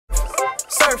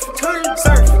surf, surf,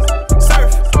 surf,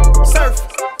 surf,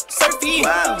 surf,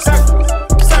 yeah. Surf,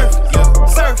 surf, yeah.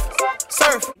 Surf,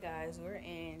 surf. Guys, we're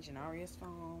in Janaria's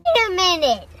phone. Wait a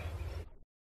minute.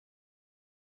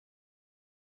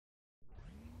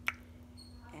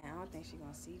 And I don't think she's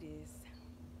gonna see this,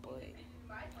 but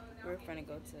we're finna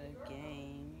go to a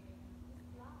game.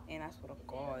 And I swear to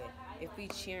God, if we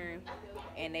cheering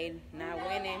and they not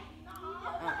winning,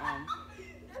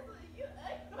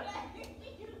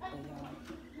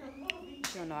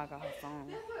 she don't know I got her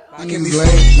phone. I can be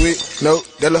lame with no,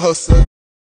 that little hustle.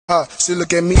 She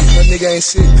look at me, her nigga ain't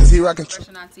shit, cause he rockin'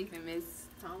 Brushing our teeth and Miss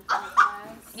Tom class.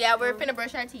 Yeah, we're finna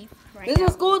brush our teeth. Right This now.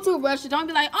 is school toothbrush. Don't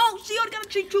be like, oh, she already got a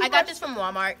cheap toothbrush. I got this from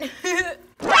Walmart.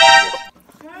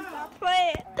 Stop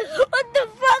playing. What the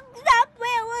fuck? Stop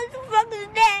playing. What the fuck is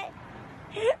that?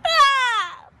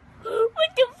 Ah!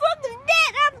 What the fuck is that?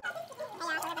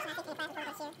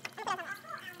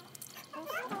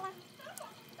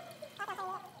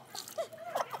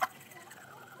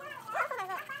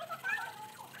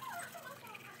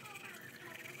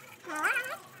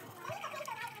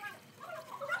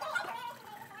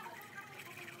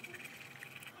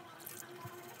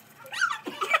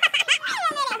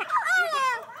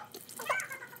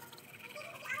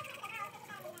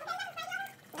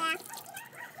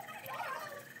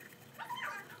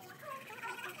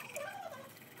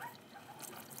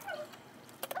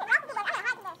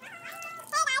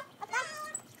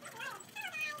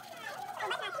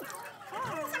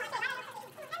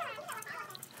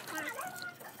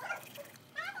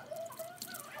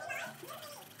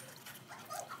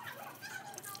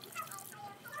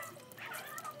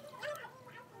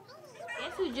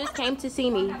 Guess who just came to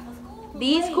see me?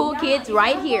 These cool kids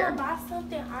right here.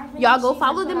 Y'all go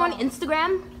follow them on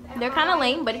Instagram. They're kind of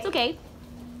lame, but it's okay.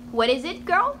 What is it,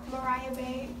 girl? Mariah,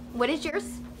 babe. What is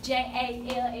yours?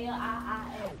 Jallii.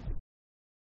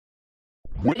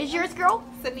 What is yours, girl?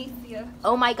 Sanicia.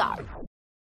 Oh my god.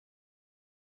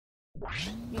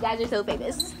 You guys are so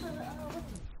famous.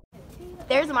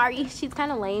 There's Mari. She's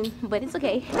kind of lame, but it's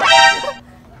okay.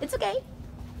 It's okay.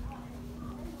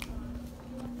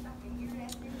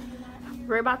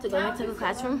 We're about to go into the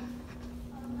classroom.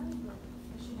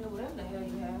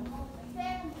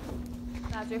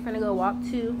 Guys, we're gonna go walk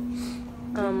to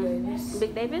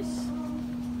Big Davis.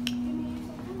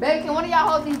 Babe, can one of y'all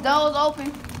hold these doors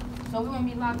open so we won't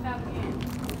be locked out again?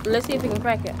 Let's see if we can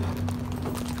crack it.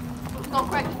 What you gonna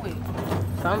crack it with?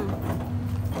 Some.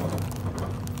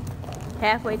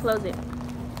 Halfway close it.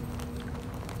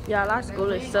 Y'all, our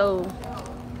school is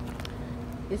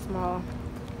it's small.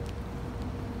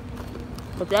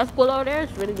 But that school over there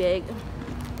is really big.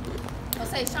 I'll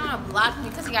say Sean blocked me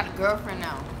because he got a girlfriend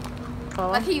now. Oh.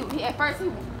 Like he at first he.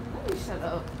 Let me shut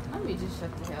up. Let me just shut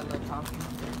the hell up talking.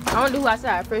 I want to do who I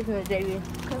said Freshmen and JV.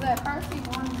 Because at first he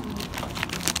wanted me.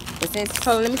 But since,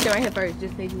 hold on, let me sit right here first,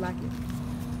 just in case you like it.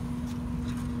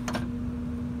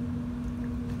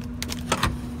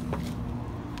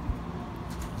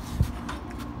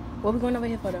 What we going over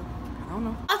here for though? I don't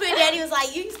know. I mean, Daddy was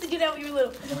like, you used to do that when you were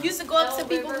little. You used to go up to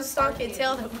people who stunk and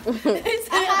tell them. He's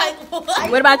like, what?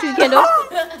 What about you, Kendall?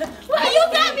 You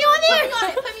got me on there.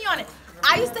 Put me on it.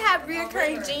 I used to have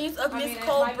reoccurring dreams of Miss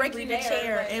Cole breaking the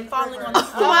chair and falling on the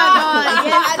floor. Oh my god,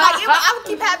 yes. I would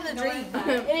keep having a dream.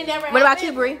 And it never What about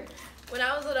you, happened. Bree? When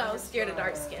I was little, I was scared of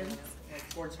dark skin.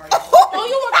 Oh,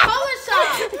 you were color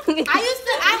shocked.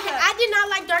 I did not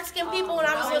like dark skinned people when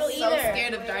I was little either.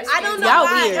 Scared of dark skin. I don't know Y'all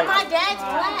why. weird. And my dad's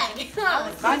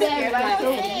black. My dad's black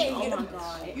too. Hey. Oh my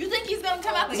god. You think he's gonna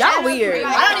come out the Y'all shadows? weird.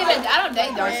 I don't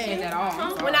date dark skins at all.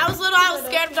 When I was little, I was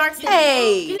scared of dark skin.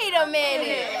 Hey. Wait a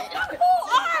minute. Who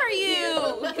are you?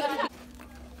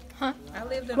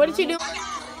 What did you do?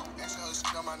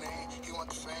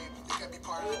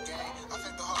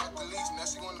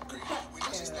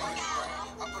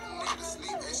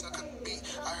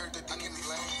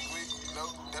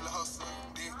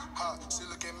 She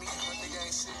look at me, her nigga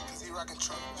ain't shit, cause he rockin'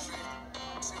 Trump fit.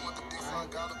 See what the dick I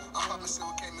got her. I'm poppin' shit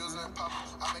with K-Mills and Papa.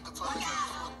 I make a toilet with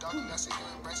a dollar, now she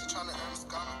getting brain, she tryna earn a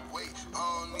scholar. Wait, I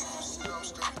don't need you, shit, I'm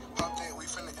straight. Popped in, we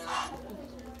finna end.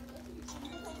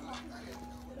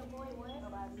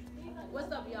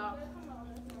 What's up, y'all?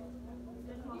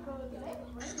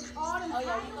 Oh,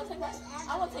 yeah, you gonna take that?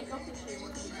 I want to take no picture.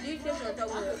 You just gonna throw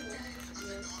it.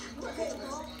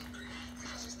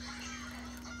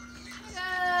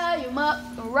 You up,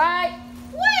 right?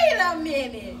 Wait a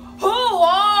minute. Who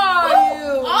are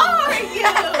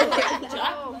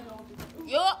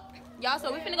you? Y'all,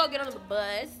 so we finna go get on the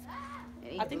bus.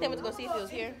 I think they went to go see if it was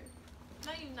here.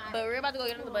 No, you're not. But we're about to go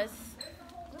get on the bus.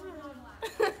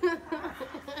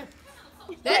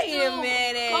 Wait a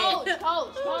minute. Coach.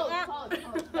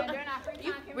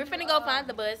 We're finna go find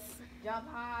the bus. Jump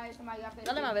high. Somebody got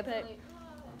Go let my backpack.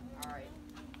 Alright.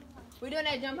 We're doing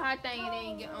that jump high thing and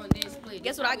then get on this split.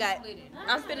 Guess what I got?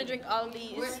 I'm finna drink all of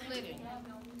these. We're splitting.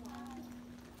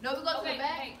 No, we go to the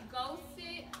back. Hey, go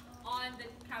sit on the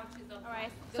couches up. All right.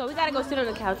 So we gotta go sit on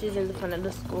the couches in the front of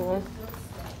the school.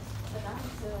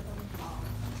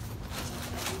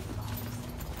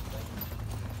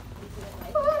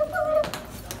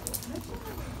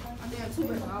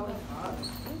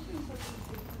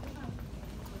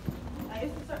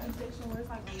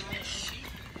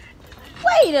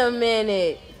 Wait a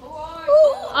minute. Who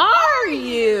are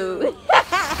you?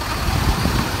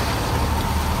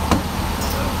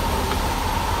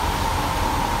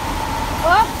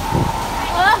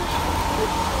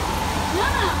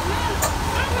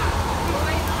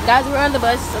 Guys, we're on the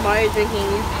bus. Amari's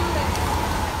drinking.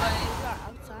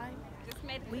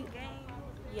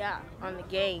 Yeah, on the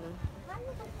game.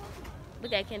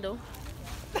 Look at Kendall.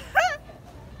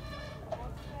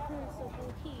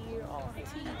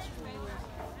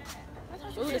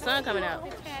 Ooh, the sun coming out.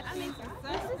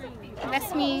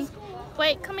 That's me.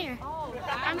 Wait, come here.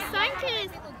 I'm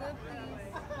sun-kissed.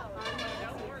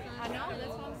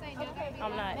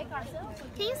 I'm not.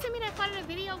 Can you send me that part of the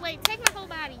video? Wait, take my whole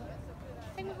body.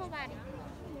 Take my whole body.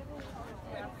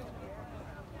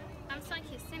 I'm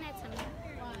sun-kissed. Send that to me.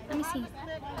 Let me see.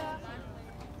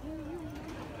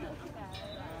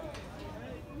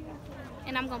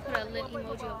 And I'm going to put a little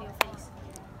emoji over your face.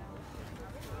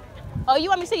 Oh, you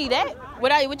want me to see that?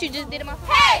 What you just did in my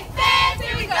phone? Hey, fans,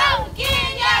 here we go.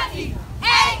 Getting Yachty.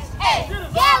 H-A.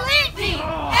 Yachty.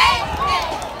 H-A.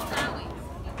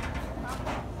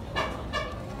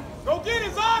 Go get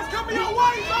his eyes coming your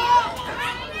way, Zon!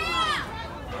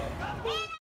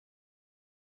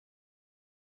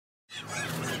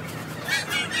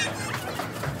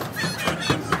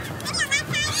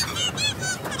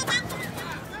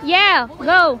 Yeah,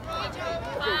 go.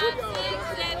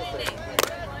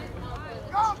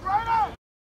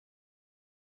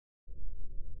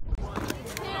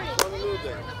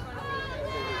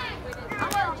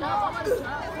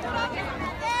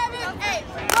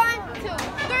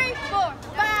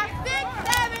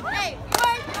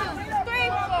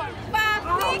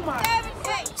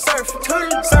 Surf,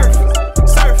 surf, surf,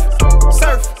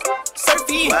 surf, surf,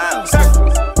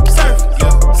 surf.